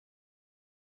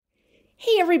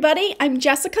Hey everybody, I'm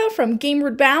Jessica from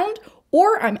Gameward Bound,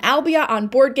 or I'm Albia on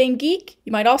Board Game Geek.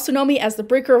 You might also know me as the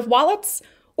Breaker of Wallets,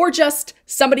 or just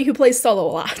somebody who plays solo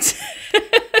a lot.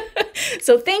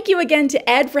 So thank you again to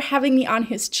Ed for having me on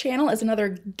his channel as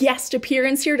another guest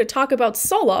appearance here to talk about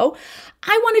solo.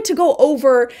 I wanted to go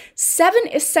over 7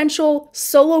 essential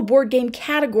solo board game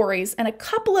categories and a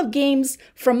couple of games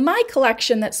from my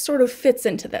collection that sort of fits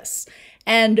into this.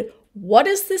 And what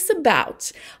is this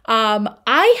about?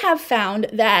 I have found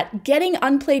that getting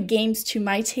unplayed games to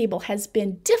my table has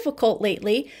been difficult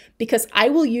lately because I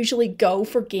will usually go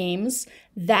for games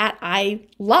that I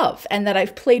love and that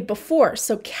I've played before.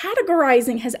 So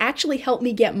categorizing has actually helped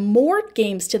me get more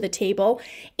games to the table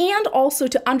and also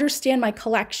to understand my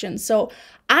collection. So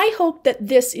I hope that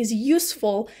this is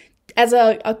useful as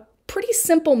a pretty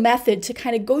simple method to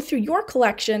kind of go through your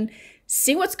collection,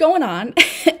 see what's going on,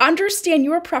 understand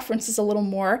your preferences a little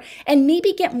more, and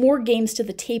maybe get more games to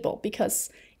the table, because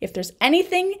if there's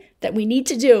anything that we need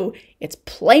to do, it's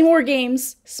play more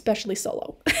games, especially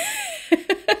solo.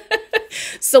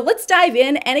 So let's dive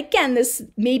in. And again, this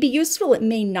may be useful, it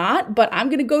may not, but I'm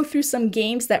going to go through some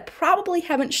games that probably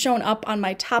haven't shown up on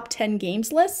my top 10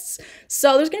 games lists.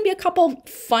 So there's going to be a couple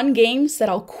fun games that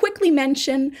I'll quickly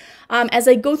mention as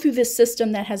I go through this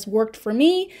system that has worked for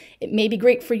me. It may be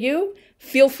great for you.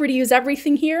 Feel free to use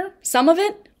everything here, some of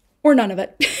it or none of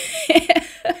it.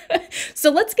 So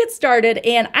let's get started.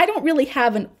 And I don't really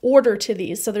have an order to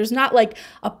these. So there's not like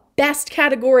a best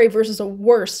category versus a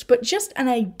worst, but just an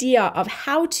idea of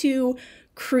how to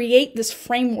create this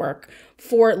framework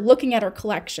for looking at our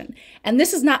collection. And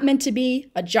this is not meant to be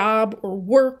a job or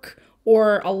work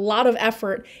or a lot of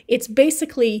effort. It's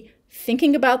basically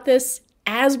thinking about this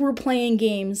as we're playing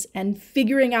games and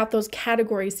figuring out those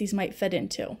categories these might fit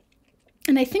into.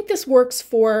 And I think this works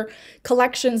for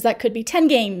collections that could be 10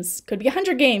 games, could be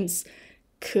 100 games,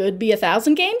 could be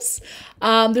 1,000 games.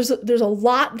 There's a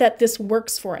lot that this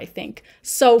works for, I think.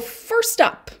 So first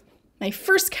up, my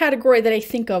first category that I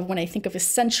think of when I think of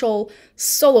essential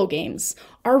solo games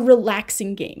are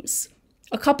relaxing games.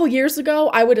 A couple years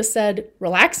ago, I would have said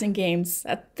relaxing games.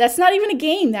 That's not even a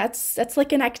game. That's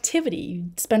like an activity.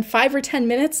 You spend 5 or 10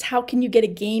 minutes. How can you get a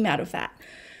game out of that?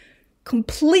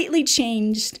 Completely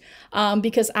changed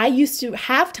because I used to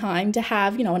have time to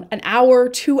have, an hour,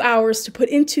 2 hours to put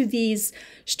into these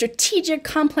strategic,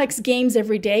 complex games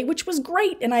every day, which was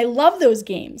great. And I love those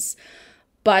games.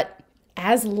 But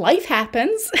as life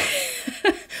happens,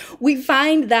 we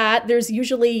find that there's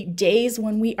usually days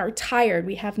when we are tired.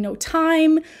 We have no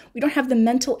time. We don't have the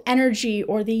mental energy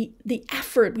or the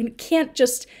effort. We can't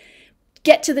just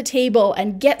get to the table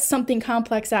and get something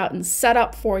complex out and set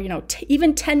up for,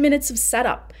 even 10 minutes of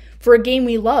setup for a game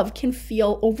we love can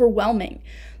feel overwhelming.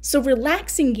 So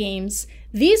relaxing games,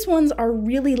 these ones are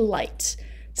really light.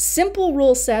 Simple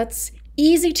rule sets,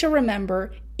 easy to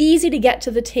remember, easy to get to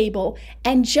the table,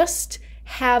 and just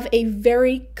have a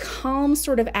very calm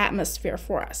sort of atmosphere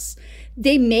for us.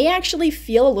 They may actually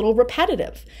feel a little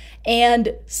repetitive,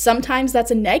 and sometimes that's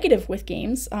a negative with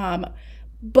games,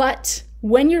 but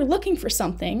when you're looking for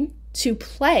something to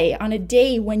play on a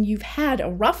day when you've had a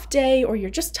rough day or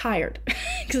you're just tired,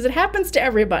 because it happens to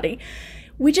everybody,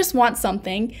 we just want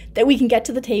something that we can get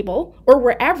to the table or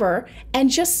wherever and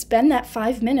just spend that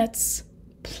 5 minutes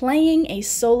playing a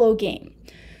solo game.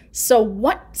 So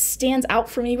what stands out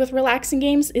for me with relaxing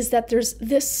games is that there's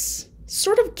this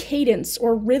sort of cadence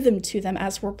or rhythm to them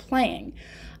as we're playing.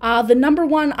 The number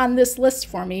one on this list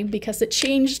for me, because it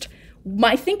changed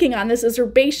my thinking on this, is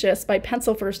Herbaceous by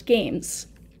Pencil First Games.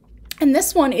 And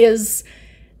this was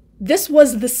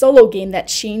the solo game that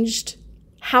changed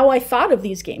how I thought of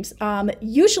these games.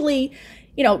 Usually,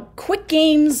 quick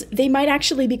games, they might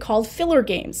actually be called filler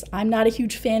games. I'm not a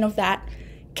huge fan of that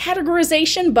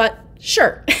categorization, but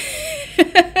sure.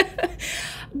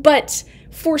 But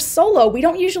for solo, we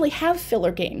don't usually have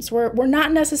filler games. We're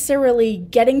not necessarily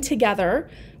getting together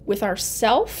with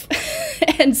ourselves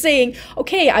and saying,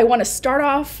 okay, I want to start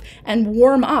off and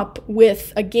warm up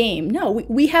with a game. No,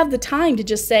 we have the time to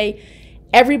just say,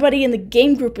 everybody in the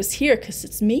game group is here because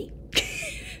it's me.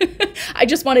 I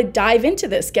just want to dive into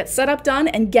this, get setup done,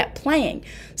 and get playing.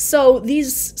 So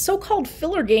these so-called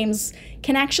filler games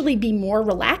can actually be more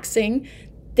relaxing.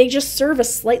 They just serve a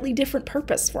slightly different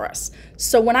purpose for us.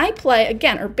 So when I play,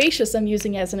 again, Herbaceous I'm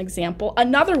using as an example.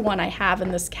 Another one I have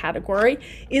in this category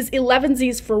is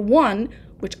 11sies for 1,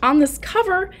 which on this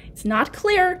cover, it's not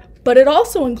clear, but it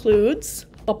also includes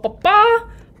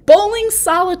Bowling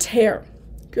Solitaire.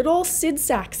 Good old Sid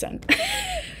Saxon.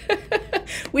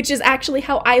 Which is actually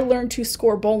how I learned to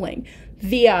score bowling,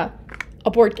 via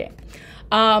a board game.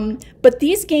 But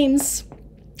these games,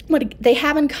 what they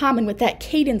have in common with that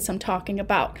cadence I'm talking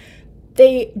about,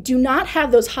 they do not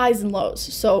have those highs and lows.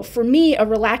 So for me, a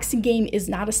relaxing game is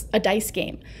not a dice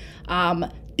game,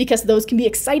 because those can be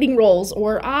exciting rolls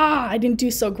or, I didn't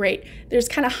do so great. There's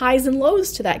kind of highs and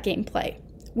lows to that gameplay.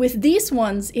 With these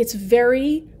ones, it's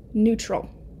very neutral,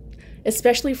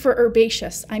 especially for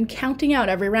Herbaceous. I'm counting out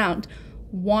every round.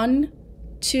 1,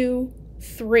 2,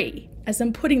 3, as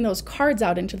I'm putting those cards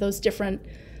out into those different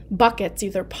buckets,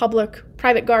 either public,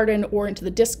 private garden, or into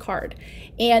the discard.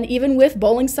 And even with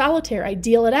Bowling Solitaire, I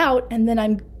deal it out, and then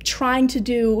I'm trying to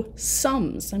do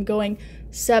sums. I'm going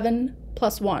 7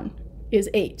 plus 1 is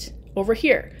 8. Over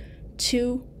here,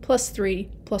 2 plus 3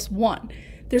 plus 1.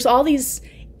 There's all these,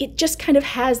 it just kind of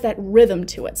has that rhythm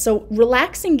to it. So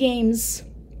relaxing games,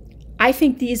 I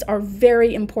think these are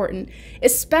very important,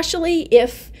 especially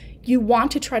if you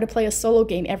want to try to play a solo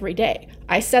game every day.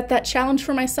 I set that challenge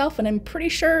for myself, and I'm pretty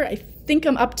sure, I think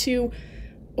I'm up to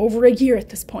over a year at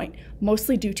this point,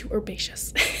 mostly due to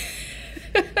Herbaceous.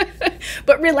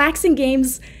 But relaxing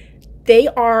games, they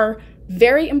are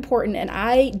very important, and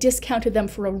I discounted them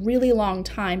for a really long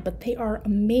time, but they are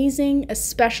amazing,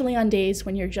 especially on days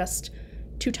when you're just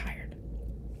too tired.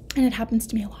 And it happens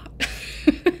to me a lot.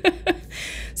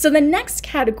 So the next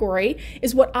category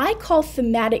is what I call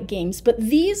thematic games, but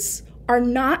these are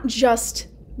not just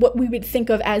what we would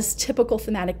think of as typical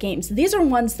thematic games. These are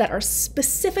ones that are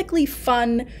specifically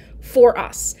fun for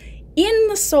us. In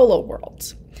the solo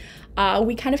world,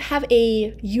 we kind of have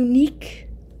a unique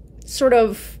sort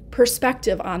of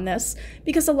perspective on this,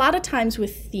 because a lot of times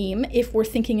with theme, if we're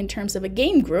thinking in terms of a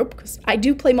game group, because I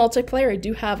do play multiplayer, I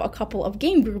do have a couple of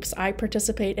game groups I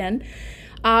participate in,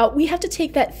 we have to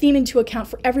take that theme into account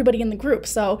for everybody in the group.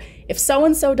 So if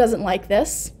so-and-so doesn't like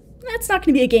this, that's not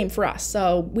going to be a game for us,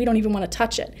 so we don't even want to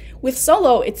touch it. With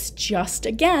solo, it's just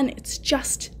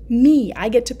me. I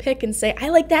get to pick and say, I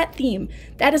like that theme.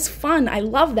 That is fun. I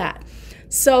love that.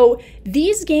 So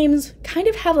these games kind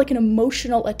of have like an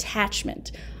emotional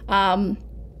attachment. And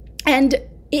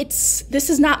this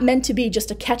is not meant to be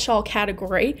just a catch-all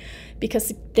category,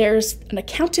 because there's an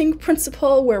accounting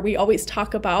principle where we always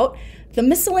talk about the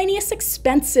miscellaneous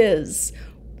expenses.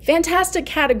 Fantastic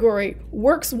category,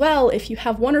 works well if you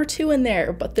have 1 or 2 in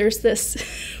there, but there's this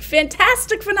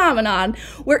fantastic phenomenon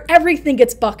where everything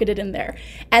gets bucketed in there.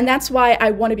 And that's why I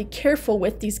want to be careful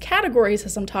with these categories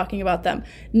as I'm talking about them.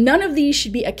 None of these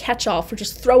should be a catch-all for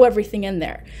just throw everything in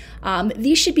there.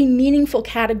 These should be meaningful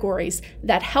categories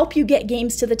that help you get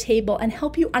games to the table and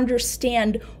help you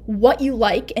understand what you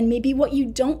like and maybe what you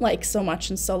don't like so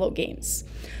much in solo games.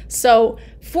 So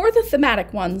for the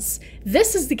thematic ones,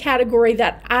 this is the category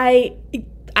that I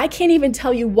can't even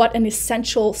tell you what an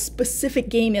essential specific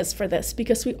game is for this,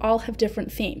 because we all have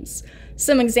different themes.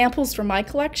 Some examples from my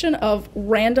collection of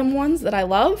random ones that I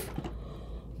love.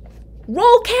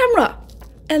 Roll camera!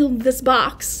 And this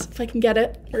box, if I can get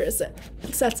it, where is it?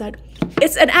 It's that side.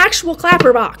 It's an actual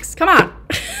clapper box, come on.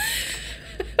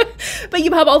 But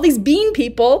you have all these bean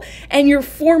people, and you're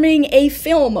forming a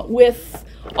film with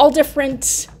all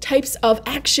different types of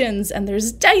actions, and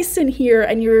there's dice in here,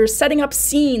 and you're setting up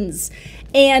scenes.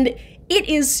 And it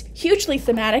is hugely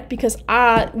thematic, because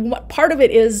part of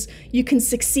it is you can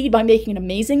succeed by making an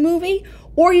amazing movie,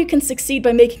 or you can succeed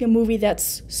by making a movie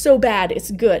that's so bad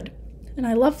it's good. And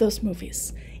I love those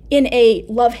movies in a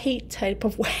love-hate type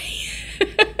of way.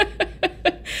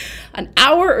 An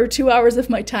hour or 2 hours of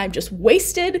my time just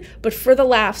wasted, but for the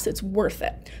laughs, it's worth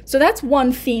it. So that's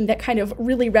one theme that kind of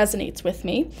really resonates with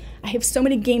me. I have so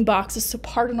many game boxes, so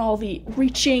pardon all the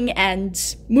reaching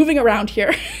and moving around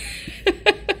here.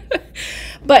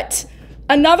 But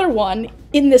another one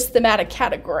in this thematic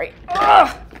category.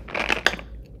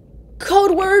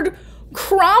 Code word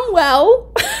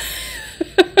Cromwell.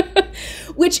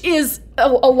 Which is a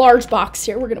large box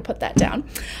here. We're going to put that down.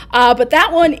 But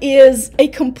that one is a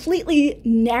completely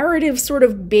narrative sort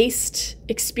of based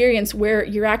experience where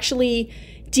you're actually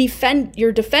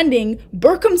defending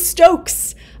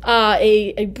Berkham-Stokes,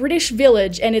 a British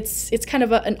village, and it's kind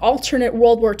of an alternate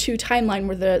World War II timeline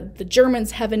where the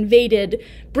Germans have invaded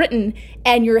Britain,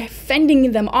 and you're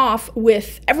fending them off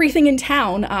with everything in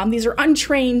town. These are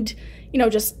untrained,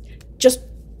 just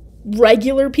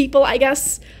regular people, I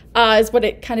guess. Is what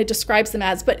it kind of describes them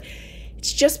as. But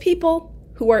it's just people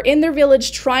who are in their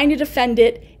village trying to defend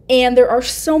it, and there are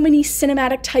so many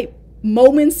cinematic type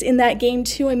moments in that game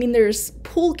too. I mean, there's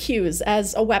pool cues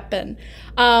as a weapon.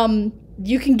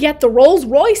 You can get the Rolls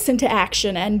Royce into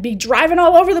action and be driving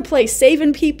all over the place,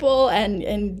 saving people,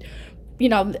 and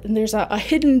there's a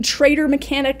hidden trader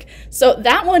mechanic. So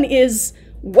that one is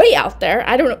way out there.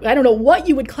 I don't know what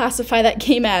you would classify that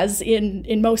game as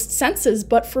in most senses,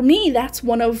 but for me, that's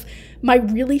one of my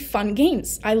really fun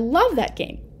games. I love that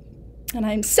game. And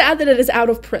I'm sad that it is out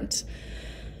of print.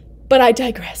 But I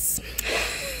digress.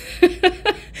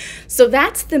 So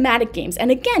that's thematic games.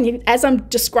 And again, as I'm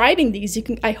describing these,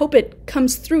 I hope it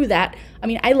comes through that. I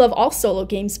mean, I love all solo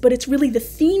games, but it's really the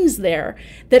themes there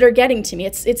that are getting to me.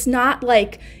 It's not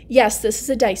like, yes, this is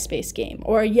a dice-based game,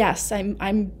 or yes,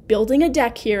 I'm building a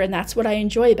deck here and that's what I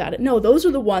enjoy about it. No, those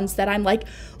are the ones that I'm like,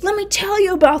 let me tell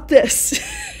you about this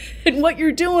and what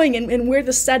you're doing and where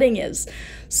the setting is.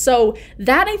 So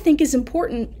that I think is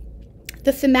important.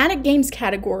 The thematic games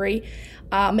category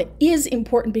is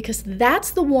important because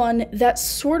that's the one that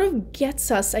sort of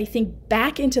gets us, I think,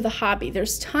 back into the hobby.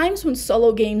 There's times when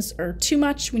solo games are too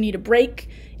much, we need a break.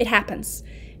 It happens.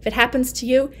 If it happens to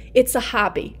you, it's a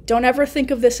hobby. Don't ever think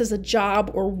of this as a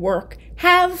job or work.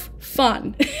 Have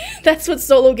fun. That's what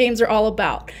solo games are all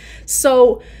about.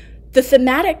 So the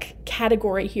thematic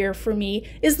category here for me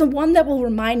is the one that will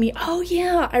remind me, oh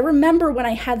yeah, I remember when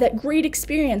I had that great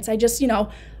experience. I just,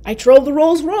 I drove the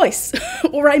Rolls Royce,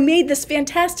 or I made this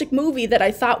fantastic movie that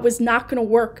I thought was not going to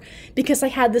work because I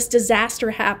had this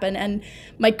disaster happen and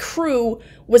my crew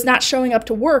was not showing up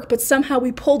to work, but somehow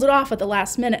we pulled it off at the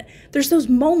last minute. There's those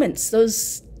moments,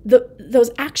 those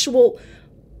actual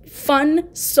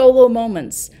fun solo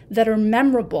moments that are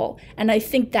memorable, and I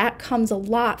think that comes a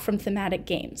lot from thematic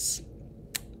games.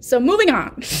 So moving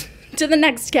on to the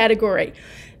next category.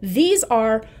 These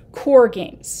are core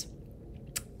games.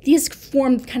 These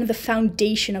form kind of the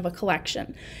foundation of a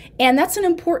collection. And that's an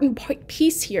important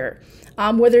piece here.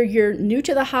 Whether you're new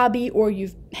to the hobby or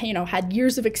you've had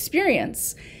years of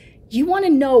experience, you want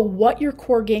to know what your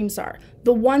core games are.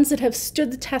 The ones that have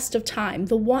stood the test of time,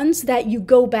 the ones that you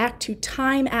go back to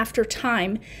time after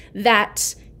time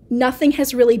that nothing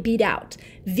has really beat out.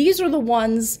 These are the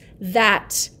ones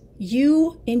that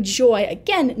you enjoy.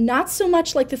 Again, not so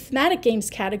much like the thematic games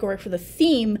category for the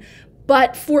theme,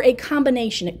 but for a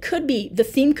combination. It could be, the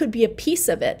theme could be a piece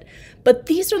of it, but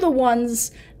these are the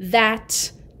ones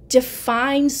that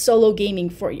define solo gaming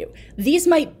for you. These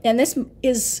might, and this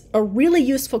is a really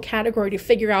useful category to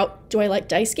figure out, do I like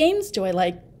dice games? Do I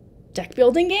like deck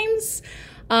building games?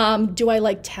 Do I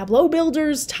like tableau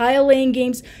builders, tile laying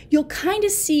games? You'll kind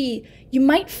of see, you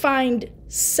might find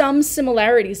some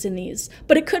similarities in these,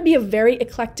 but it could be a very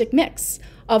eclectic mix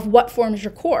of what forms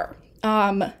your core.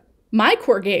 My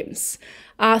core games,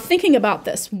 thinking about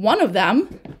this, one of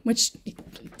them, which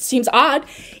seems odd,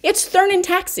 it's Turn-in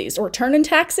Taxis, or Turn-in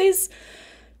Taxis.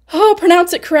 Oh,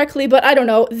 pronounce it correctly, but I don't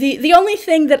know. The only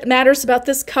thing that matters about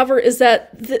this cover is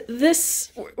that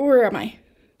where am I?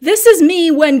 This is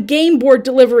me when game board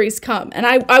deliveries come, and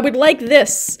I would like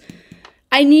this.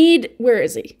 Where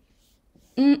is he?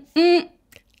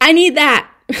 I need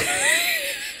that.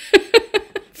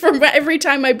 For every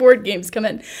time my board games come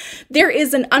in. There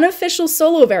is an unofficial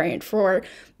solo variant for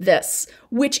this,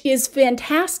 which is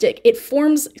fantastic. It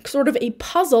forms sort of a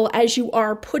puzzle as you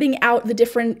are putting out the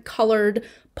different colored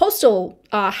postal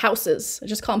houses. I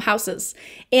just call them houses.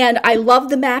 And I love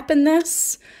the map in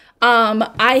this.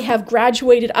 I have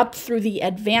graduated up through the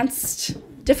advanced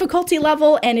difficulty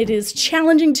level, and it is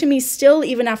challenging to me still,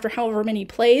 even after however many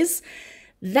plays.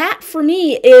 That, for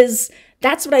me,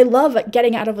 that's what I love at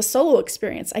getting out of a solo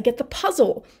experience. I get the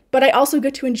puzzle, but I also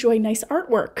get to enjoy nice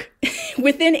artwork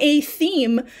within a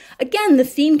theme. Again, the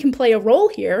theme can play a role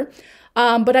here,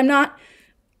 but I'm not,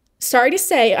 sorry to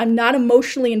say, I'm not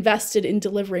emotionally invested in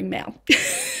delivering mail.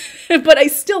 But I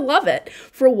still love it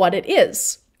for what it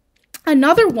is.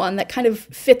 Another one that kind of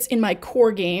fits in my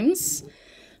core games,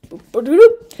 I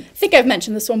think I've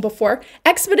mentioned this one before,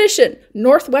 Expedition,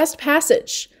 Northwest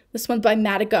Passage. This one's by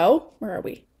Matago. Where are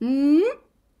we?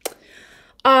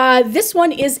 This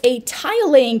one is a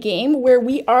tile laying game where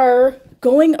we are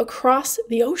going across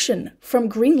the ocean from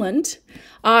Greenland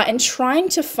and trying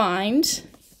to find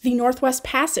the Northwest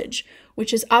Passage,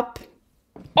 which is up,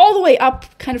 all the way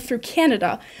up kind of through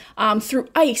Canada, through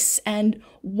ice and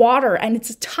water. And it's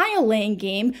a tile laying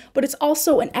game, but it's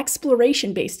also an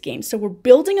exploration-based game. So we're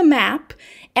building a map,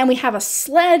 and we have a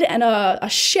sled and a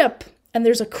ship, and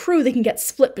there's a crew that can get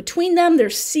split between them.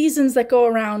 There's seasons that go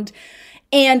around.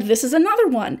 And this is another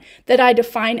one that I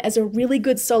define as a really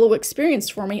good solo experience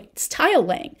for me. It's tile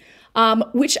laying,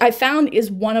 which I found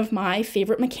is one of my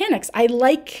favorite mechanics. I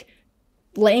like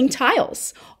laying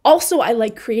tiles. Also, I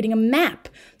like creating a map.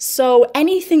 So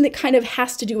anything that kind of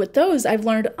has to do with those, I've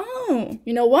learned, oh,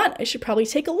 you know what? I should probably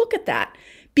take a look at that.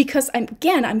 Because I'm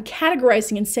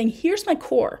categorizing and saying, here's my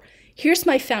core. Here's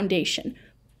my foundation.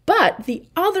 But the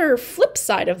other flip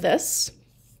side of this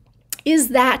is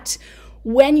that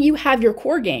when you have your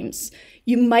core games,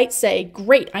 you might say,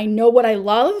 great, I know what I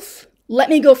love. Let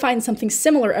me go find something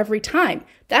similar every time.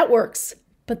 That works.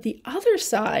 But the other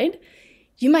side,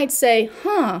 you might say,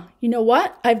 you know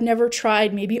what? I've never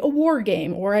tried maybe a war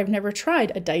game, or I've never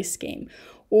tried a dice game,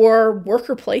 or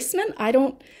worker placement. I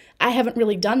haven't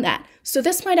really done that. So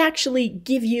this might actually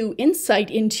give you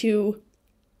insight into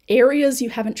areas you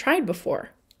haven't tried before.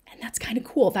 And that's kind of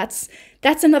cool. That's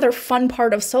another fun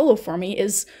part of solo for me,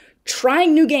 is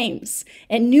trying new games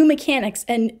and new mechanics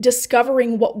and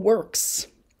discovering what works.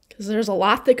 Because there's a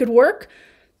lot that could work,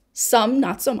 some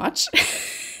not so much.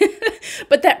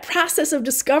 But that process of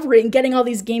discovery and getting all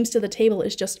these games to the table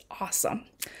is just awesome.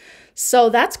 So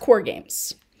that's core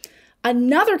games.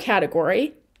 Another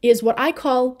category is what I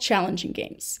call challenging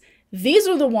games. These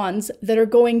are the ones that are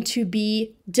going to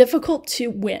be difficult to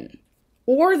win,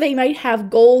 or they might have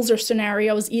goals or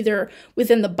scenarios either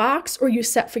within the box or you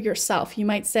set for yourself. You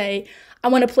might say, I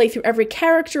want to play through every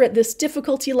character at this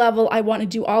difficulty level. I want to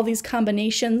do all these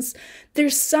combinations.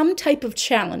 There's some type of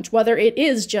challenge, whether it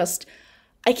is just,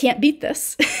 I can't beat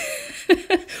this,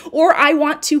 or I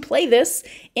want to play this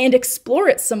and explore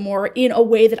it some more in a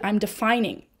way that I'm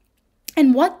defining.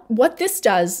 And what this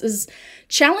does is,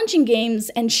 challenging games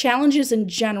and challenges in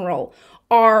general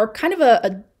are kind of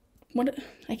I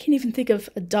can't even think of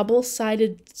a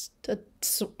double-sided, I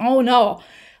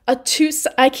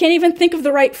can't even think of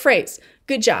the right phrase.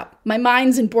 Good job. My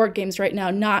mind's in board games right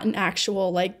now, not in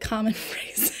actual common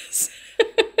phrases.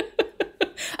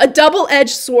 A double-edged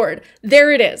sword. There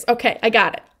it is. Okay, I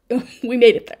got it. We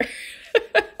made it there.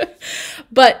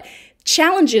 But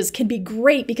challenges can be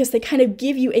great because they kind of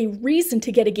give you a reason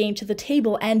to get a game to the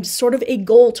table and sort of a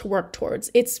goal to work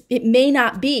towards. It may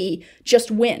not be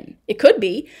just win. It could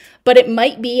be, but it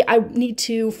might be I need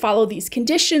to follow these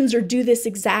conditions or do this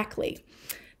exactly.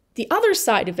 The other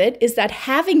side of it is that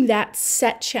having that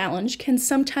set challenge can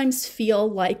sometimes feel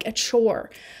like a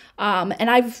chore. And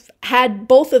I've had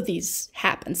both of these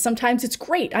happen. Sometimes it's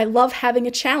great. I love having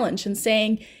a challenge and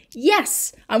saying,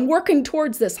 yes, I'm working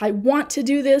towards this. I want to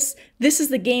do this. This is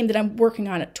the game that I'm working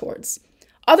on it towards.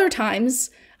 Other times,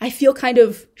 I feel kind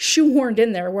of shoehorned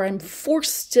in there where I'm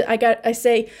forced to, I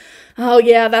say, oh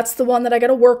yeah, that's the one that I got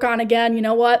to work on again. You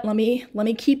know what? Let me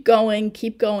keep going.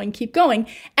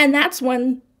 And that's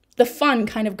when the fun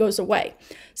kind of goes away.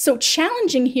 So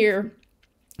challenging here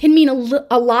can mean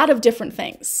a lot of different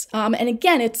things. And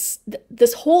again, it's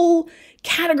this whole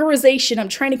categorization. I'm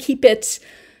trying to keep it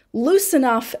loose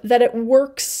enough that it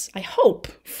works, I hope,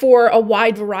 for a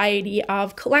wide variety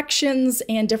of collections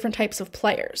and different types of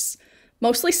players.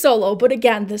 Mostly solo, but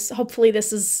again, hopefully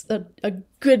this is a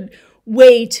good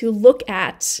way to look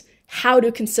at how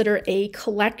to consider a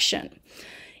collection.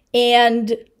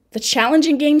 And the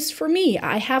challenging games for me,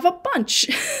 I have a bunch.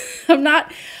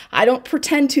 I don't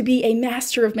pretend to be a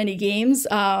master of many games.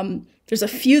 There's a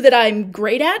few that I'm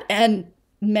great at and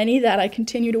many that I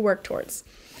continue to work towards.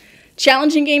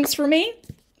 Challenging games for me,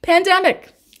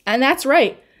 Pandemic. And that's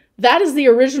right. That is the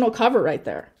original cover right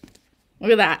there.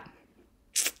 Look at that.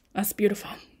 That's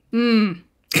beautiful.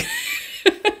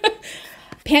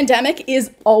 Pandemic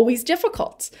is always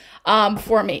difficult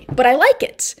for me, but I like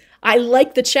it. I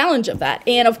like the challenge of that.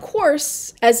 And of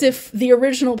course, as if the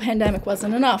original Pandemic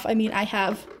wasn't enough, I mean, I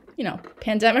have,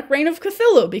 Pandemic Reign of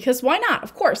Cthulhu, because why not?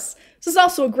 Of course. This is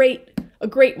also a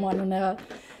great one. And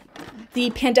the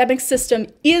Pandemic system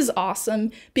is awesome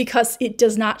because it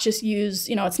does not just use,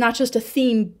 it's not just a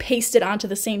theme pasted onto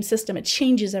the same system. It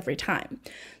changes every time.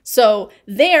 So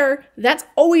that's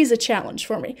always a challenge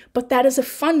for me. But that is a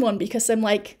fun one because I'm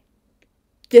like,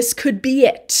 this could be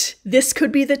it. This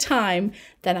could be the time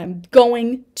that I'm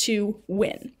going to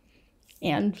win.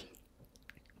 And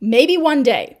maybe one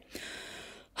day.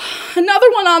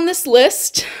 Another one on this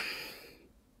list.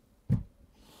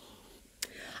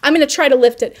 I'm going to try to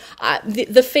lift it.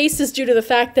 The face is due to the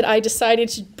fact that I decided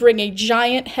to bring a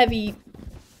giant, heavy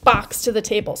box to the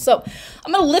table. So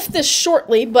I'm going to lift this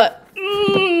shortly, but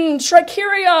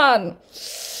Tricerion.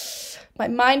 My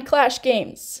Mind Clash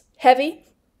games. Heavy?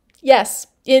 Yes,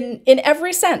 in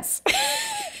every sense.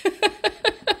 I'm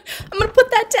going to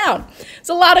put that down. There's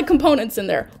a lot of components in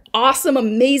there. Awesome,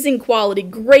 amazing quality,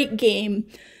 great game.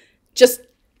 Just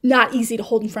not easy to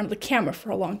hold in front of the camera for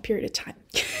a long period of time.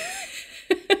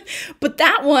 But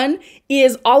that one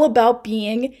is all about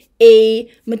being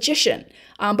a magician,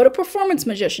 but a performance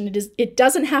magician. It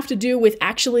doesn't have to do with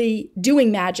actually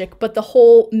doing magic, but the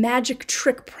whole magic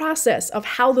trick process of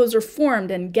how those are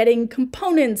formed and getting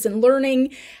components and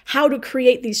learning how to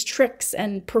create these tricks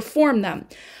and perform them.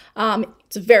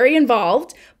 It's very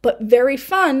involved, but very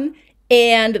fun.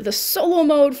 And the solo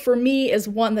mode for me is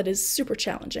one that is super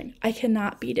challenging. I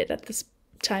cannot beat it at this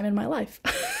time in my life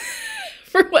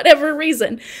for whatever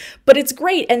reason, but it's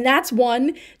great. And that's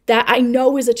one that I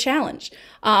know is a challenge.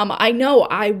 I know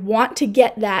I want to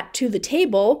get that to the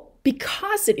table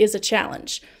because it is a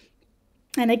challenge.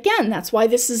 And again, that's why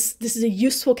this is a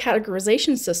useful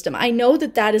categorization system. I know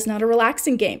that that is not a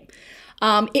relaxing game.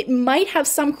 It might have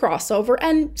some crossover,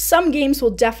 and some games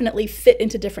will definitely fit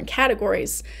into different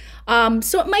categories.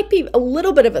 So it might be a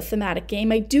little bit of a thematic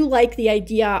game. I do like the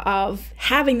idea of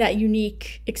having that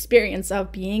unique experience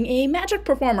of being a magic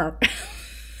performer.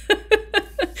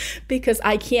 Because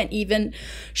I can't even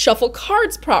shuffle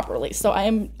cards properly. So I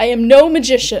am no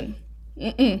magician.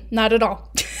 Not at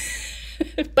all.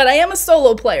 But I am a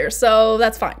solo player, so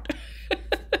that's fine.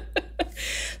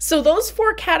 So those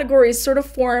 4 categories sort of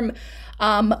form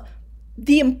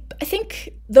I think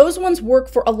those ones work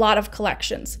for a lot of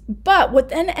collections. But what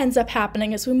then ends up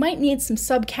happening is we might need some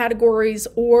subcategories,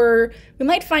 or we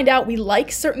might find out we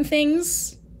like certain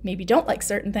things, maybe don't like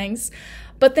certain things.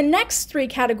 But the next 3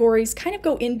 categories kind of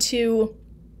go into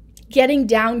getting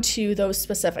down to those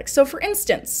specifics. So for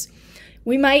instance,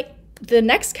 the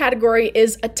next category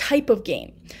is a type of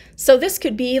game. So this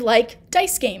could be like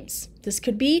dice games. This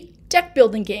could be deck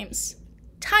building games,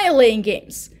 tile laying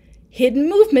games, hidden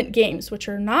movement games, which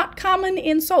are not common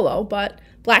in solo, but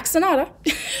Black Sonata,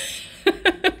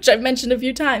 which I've mentioned a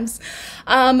few times.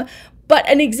 But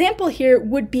an example here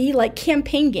would be like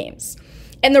campaign games.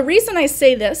 And the reason I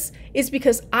say this is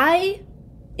because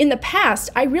in the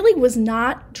past, I really was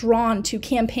not drawn to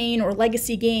campaign or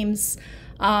legacy games.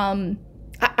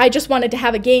 I just wanted to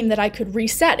have a game that I could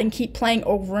reset and keep playing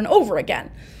over and over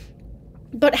again.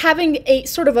 But having a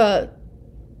sort of a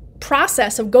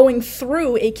process of going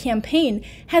through a campaign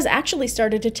has actually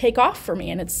started to take off for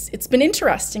me, and it's been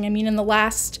interesting. I mean, in the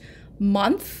last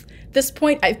month, this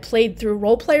point, I've played through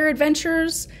Role Player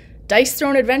Adventures, Dice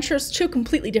Throne Adventures, 2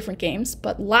 completely different games,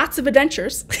 but lots of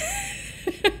adventures,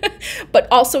 but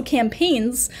also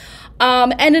campaigns.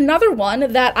 And another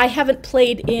one that I haven't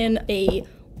played in a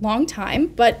long time,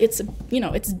 but it's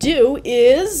due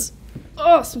is,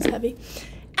 this one's heavy,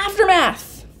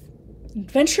 Aftermath.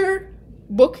 Adventure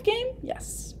book game?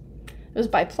 Yes. It was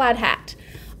by Plaid Hat.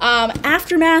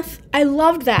 Aftermath, I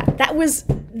loved that. That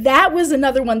was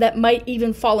another one that might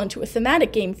even fall into a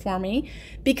thematic game for me,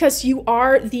 because you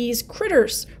are these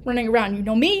critters running around. You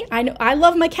know me, I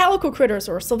love my calico critters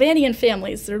or Sylvanian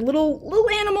families. They're little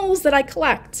animals that I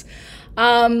collect.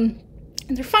 And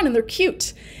they're fun and they're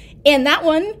cute. And that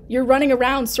one, you're running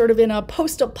around sort of in a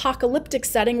post-apocalyptic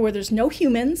setting where there's no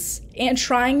humans, and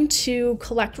trying to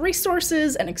collect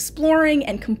resources and exploring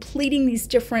and completing these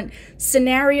different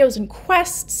scenarios and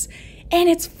quests. And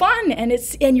it's fun,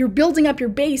 and you're building up your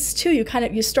base too.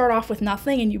 You start off with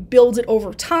nothing and you build it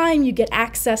over time. You get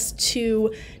access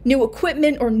to new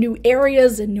equipment or new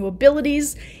areas and new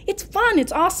abilities. It's fun,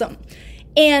 it's awesome.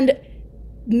 And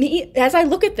me, as I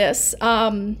look at this,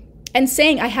 and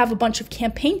saying I have a bunch of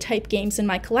campaign type games in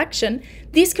my collection,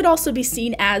 these could also be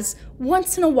seen as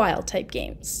once in a while type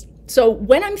games. So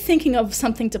when I'm thinking of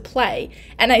something to play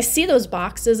and I see those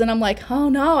boxes and I'm like, oh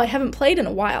no, I haven't played in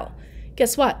a while,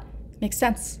 guess what? Makes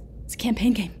sense. It's a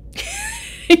campaign game.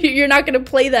 You're not going to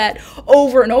play that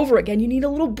over and over again. You need a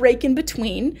little break in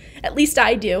between, at least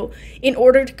I do, in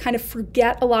order to kind of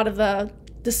forget a lot of the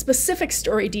specific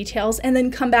story details, and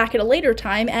then come back at a later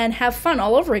time and have fun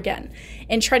all over again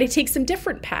and try to take some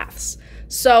different paths.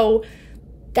 So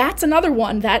that's another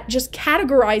one that just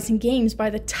categorizing games by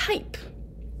the type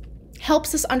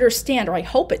helps us understand, or I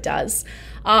hope it does,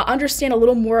 understand a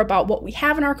little more about what we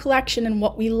have in our collection and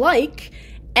what we like.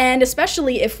 And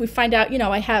especially if we find out,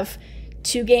 I have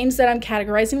 2 games that I'm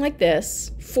categorizing like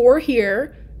this, 4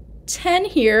 here, 10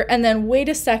 here, and then wait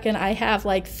a second, I have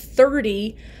like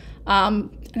 30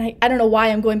 and I don't know why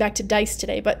I'm going back to dice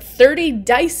today, but 30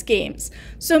 dice games.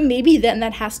 So maybe then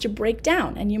that has to break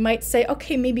down, and you might say,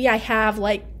 okay, maybe I have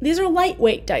these are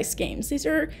lightweight dice games. These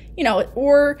are,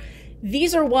 or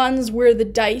these are ones where the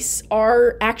dice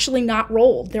are actually not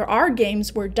rolled. There are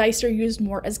games where dice are used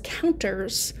more as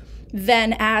counters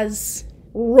than as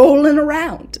rolling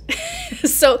around.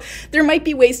 So there might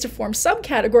be ways to form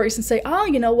subcategories and say, oh,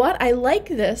 you know what? I like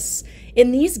this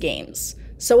in these games.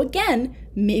 So again,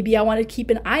 maybe I want to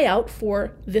keep an eye out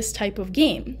for this type of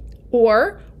game.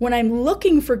 Or when I'm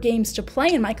looking for games to play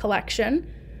in my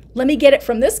collection, let me get it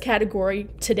from this category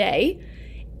today.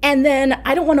 And then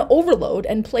I don't want to overload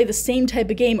and play the same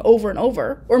type of game over and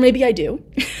over. Or maybe I do.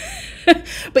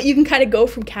 But you can kind of go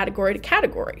from category to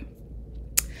category.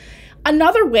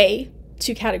 Another way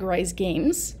to categorize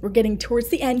games, we're getting towards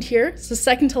the end here, so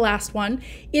second to last one,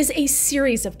 is a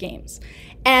series of games.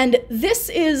 And this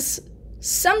is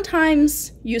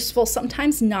sometimes useful,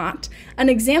 sometimes not. An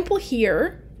example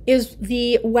here is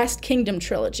the West Kingdom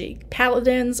trilogy,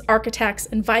 Paladins, Architects,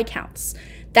 and Viscounts.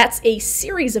 That's a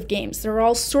series of games. They're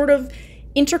all sort of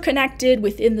interconnected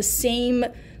within the same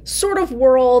sort of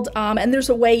world, and there's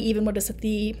a way even, what is it,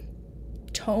 the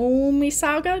Tome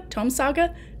Saga?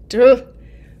 Duh.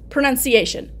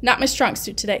 Pronunciation, not my strong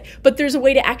suit today, but there's a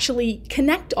way to actually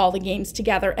connect all the games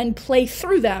together and play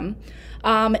through them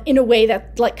in a way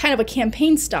that, like, kind of a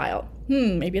campaign style.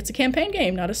 Maybe it's a campaign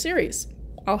game, not a series.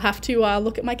 I'll have to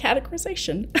look at my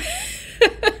categorization.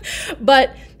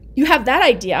 But you have that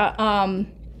idea. And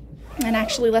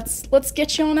actually, let's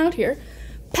get you on out here.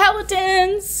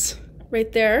 Paladins,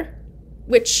 right there,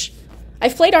 which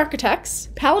I've played Architects.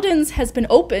 Paladins has been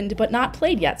opened but not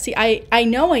played yet. See, I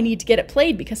know I need to get it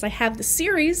played because I have the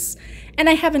series and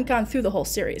I haven't gone through the whole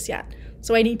series yet.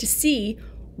 So I need to see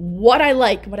what I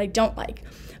like, what I don't like.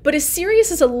 But a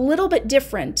series is a little bit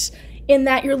different in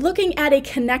that you're looking at a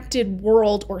connected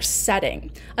world or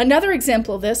setting. Another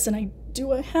example of this, and I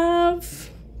don't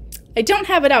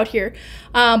have it out here,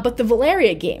 but the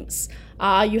Valeria games.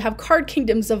 You have Card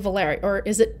Kingdoms of Valeria, or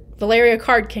is it Valeria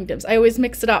Card Kingdoms? I always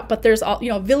mix it up, but there's all,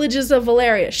 Villages of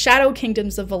Valeria, Shadow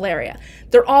Kingdoms of Valeria.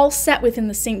 They're all set within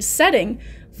the same setting,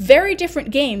 very different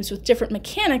games with different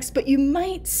mechanics, but you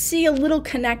might see a little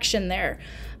connection there.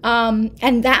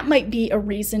 And that might be a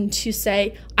reason to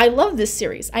say, I love this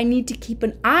series. I need to keep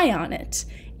an eye on it,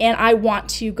 and I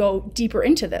want to go deeper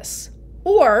into this.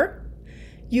 Or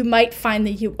you might find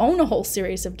that you own a whole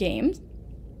series of games,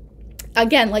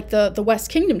 again, like the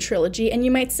West Kingdom trilogy, and you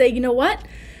might say, you know what?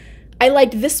 I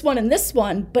liked this one and this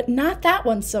one, but not that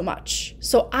one so much.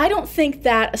 So I don't think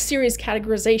that a series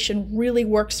categorization really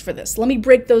works for this. Let me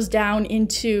break those down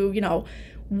into,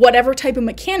 whatever type of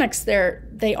mechanics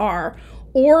they are.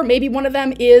 Or maybe one of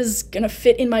them is going to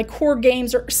fit in my core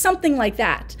games or something like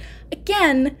that.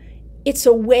 Again, it's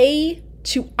a way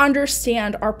to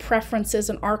understand our preferences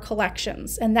and our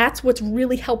collections. And that's what's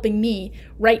really helping me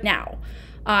right now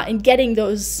in getting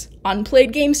those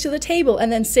unplayed games to the table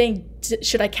and then saying,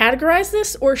 should I categorize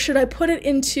this or should I put it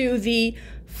into the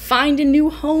find a new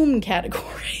home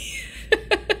category?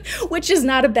 Which is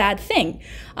not a bad thing.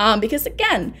 Because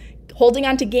again, holding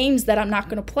on to games that I'm not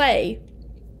going to play,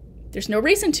 there's no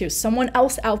reason to. Someone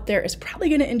else out there is probably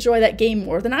going to enjoy that game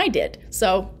more than I did.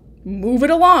 So move it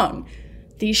along.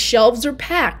 These shelves are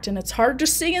packed, and it's hard to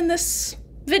see in this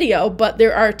video, but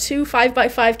there are 2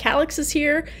 5x5 calyxes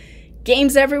here,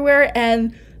 games everywhere,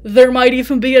 and there might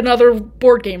even be another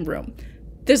board game room.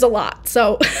 There's a lot.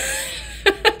 So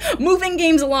moving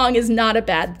games along is not a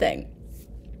bad thing.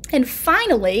 And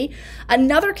finally,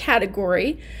 another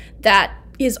category that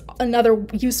is another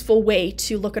useful way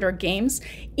to look at our games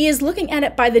is looking at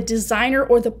it by the designer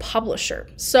or the publisher.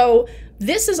 So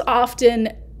this is often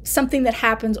something that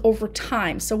happens over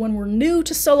time. So when we're new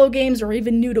to solo games or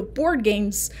even new to board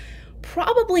games,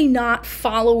 probably not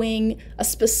following a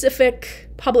specific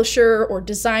publisher or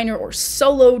designer or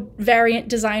solo variant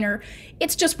designer.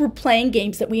 It's just we're playing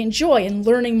games that we enjoy and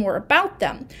learning more about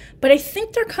them. But I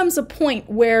think there comes a point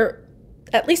where,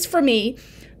 at least for me,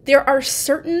 there are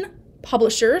certain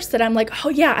publishers that I'm like, oh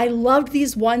yeah, I loved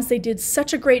these ones. They did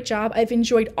such a great job. I've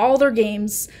enjoyed all their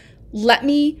games. Let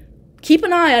me keep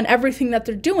an eye on everything that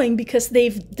they're doing because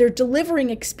they're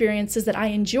delivering experiences that I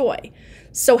enjoy.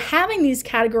 So having these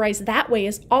categorized that way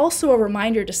is also a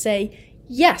reminder to say,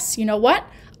 yes, you know what?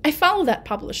 I follow that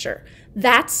publisher.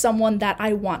 That's someone that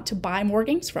I want to buy more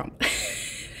games from.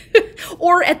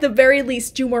 Or at the very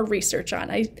least, do more research on.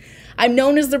 I'm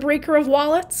known as the breaker of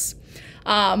wallets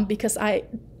because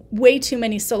way too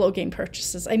many solo game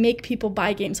purchases. I make people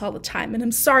buy games all the time, and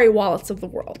I'm sorry, wallets of the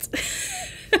world.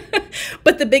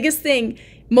 But the biggest thing,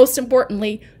 most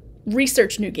importantly,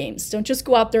 research new games. Don't just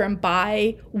go out there and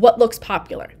buy what looks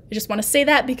popular. I just want to say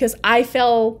that because I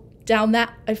fell down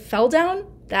that.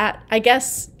 I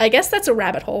guess that's a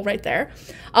rabbit hole right there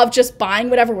of just buying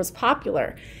whatever was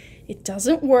popular. It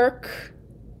doesn't work.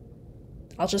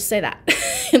 I'll just say that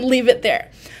and leave it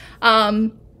there.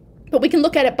 But we can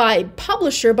look at it by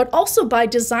publisher, but also by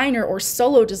designer or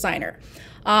solo designer.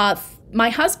 My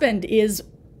husband is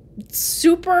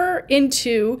super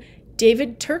into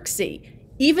David Turksey,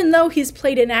 even though he's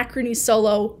played Anachrony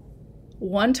solo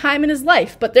one time in his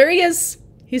life. But there he is.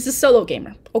 He's a solo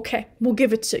gamer. Okay, we'll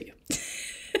give it to you.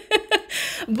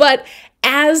 But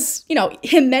as,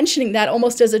 him mentioning that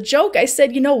almost as a joke, I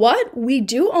said, you know what? We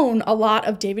do own a lot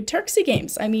of David Turksey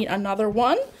games. I mean, another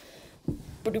one.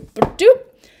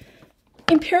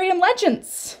 Imperium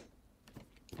Legends.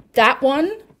 that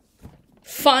one,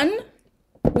 fun,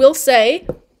 will say,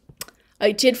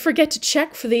 I did forget to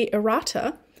check for the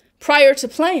errata prior to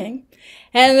playing,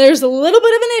 and there's a little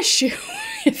bit of an issue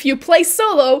if you play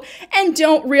solo and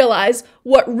don't realize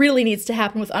what really needs to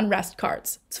happen with unrest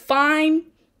cards. It's fine.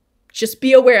 Just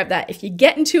be aware of that. If you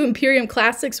get into Imperium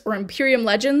Classics or Imperium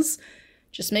Legends,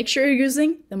 just make sure you're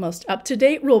using the most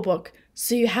up-to-date rulebook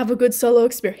so you have a good solo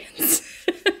experience.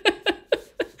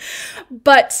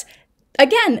 But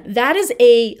again, that is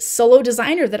a solo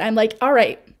designer that I'm like, all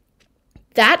right,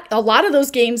 that a lot of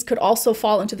those games could also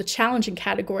fall into the challenging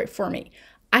category for me.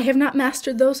 I have not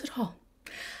mastered those at all.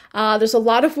 There's a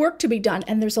lot of work to be done,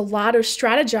 and there's a lot of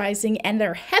strategizing, and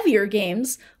they're heavier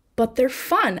games, but they're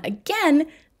fun. Again,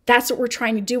 that's what we're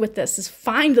trying to do with this, is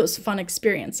find those fun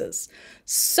experiences.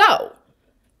 So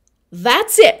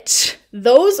that's it.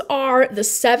 Those are the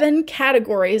 7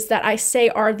 categories that I say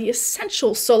are the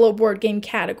essential solo board game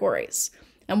categories.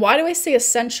 And why do I say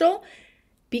essential?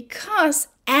 Because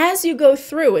as you go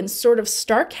through and sort of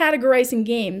start categorizing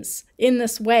games in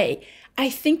this way, I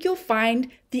think you'll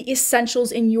find the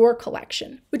essentials in your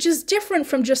collection, which is different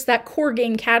from just that core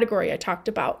game category I talked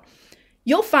about.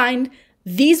 You'll find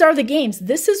these are the games.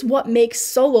 This is what makes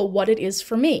solo what it is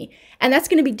for me. And that's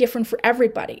going to be different for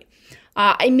everybody.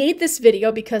 I made this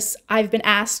video because I've been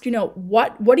asked,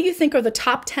 what do you think are the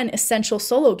top 10 essential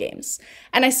solo games?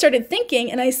 And I started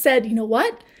thinking and I said, you know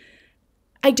what?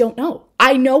 I don't know.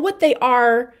 I know what they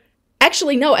are.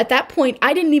 Actually, no, at that point,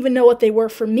 I didn't even know what they were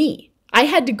for me. I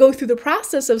had to go through the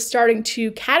process of starting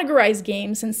to categorize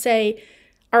games and say,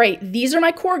 all right, these are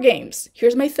my core games.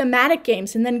 Here's my thematic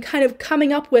games. And then kind of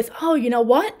coming up with, oh, you know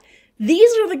what?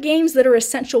 These are the games that are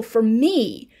essential for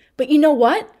me. But you know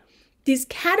what? These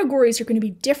categories are going to be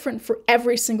different for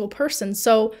every single person.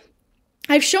 So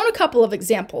I've shown a couple of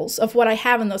examples of what I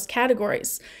have in those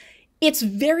categories. It's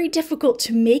very difficult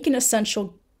to make an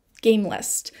essential game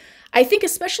list. I think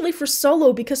especially for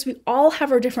solo, because we all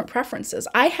have our different preferences.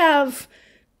 I have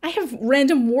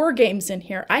random war games in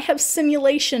here. I have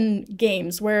simulation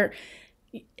games where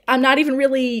I'm not even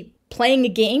really playing a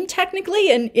game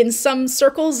technically, and in some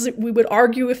circles we would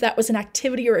argue if that was an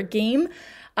activity or a game.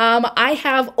 I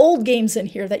have old games in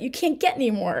here that you can't get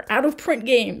anymore, out of print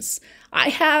games. I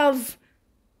have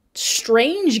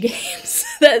strange games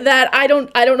that I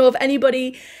don't know if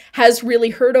anybody has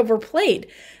really heard of or played.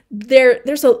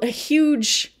 There's a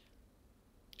huge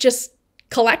just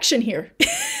collection here.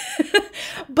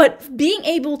 But being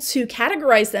able to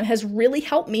categorize them has really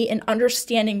helped me in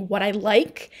understanding what I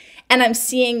like. And I'm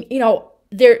seeing,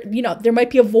 there might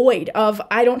be a void of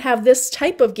I don't have this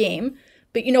type of game,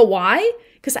 but you know why?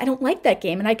 Because I don't like that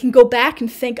game. And I can go back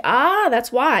and think,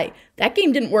 that's why. That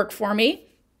game didn't work for me.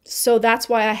 So that's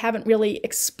why I haven't really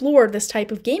explored this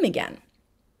type of game again.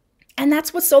 And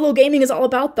that's what solo gaming is all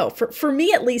about, though. For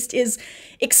me, at least, is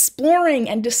exploring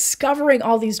and discovering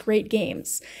all these great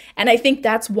games. And I think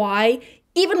that's why,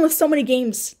 even with so many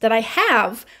games that I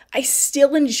have, I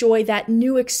still enjoy that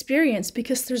new experience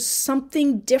because there's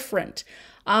something different.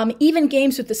 Even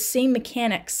games with the same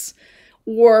mechanics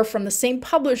or from the same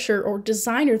publisher or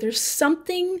designer, there's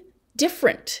something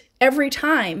different every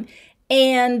time.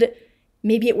 And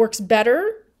maybe it works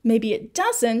better, maybe it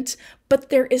doesn't, but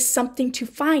there is something to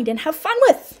find and have fun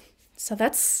with. So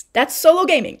that's solo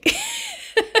gaming.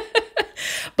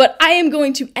 But I am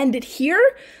going to end it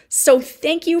here. So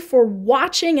thank you for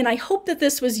watching, and I hope that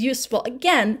this was useful.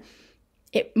 Again,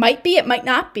 it might be, it might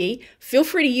not be. Feel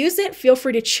free to use it. Feel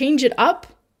free to change it up,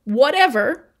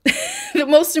 whatever. The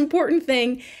most important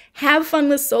thing, have fun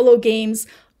with solo games,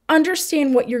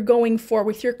 understand what you're going for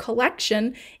with your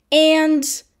collection,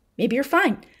 and maybe you're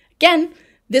fine. Again,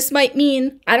 this might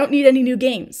mean I don't need any new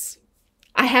games.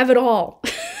 I have it all.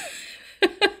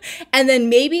 And then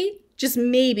maybe, just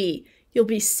maybe, you'll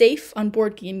be safe on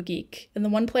Board Game Geek and the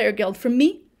One Player Guild from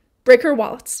me, Breaker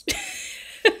Wallets.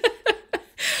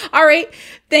 All right,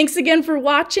 thanks again for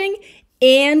watching,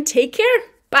 and take care.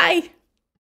 Bye.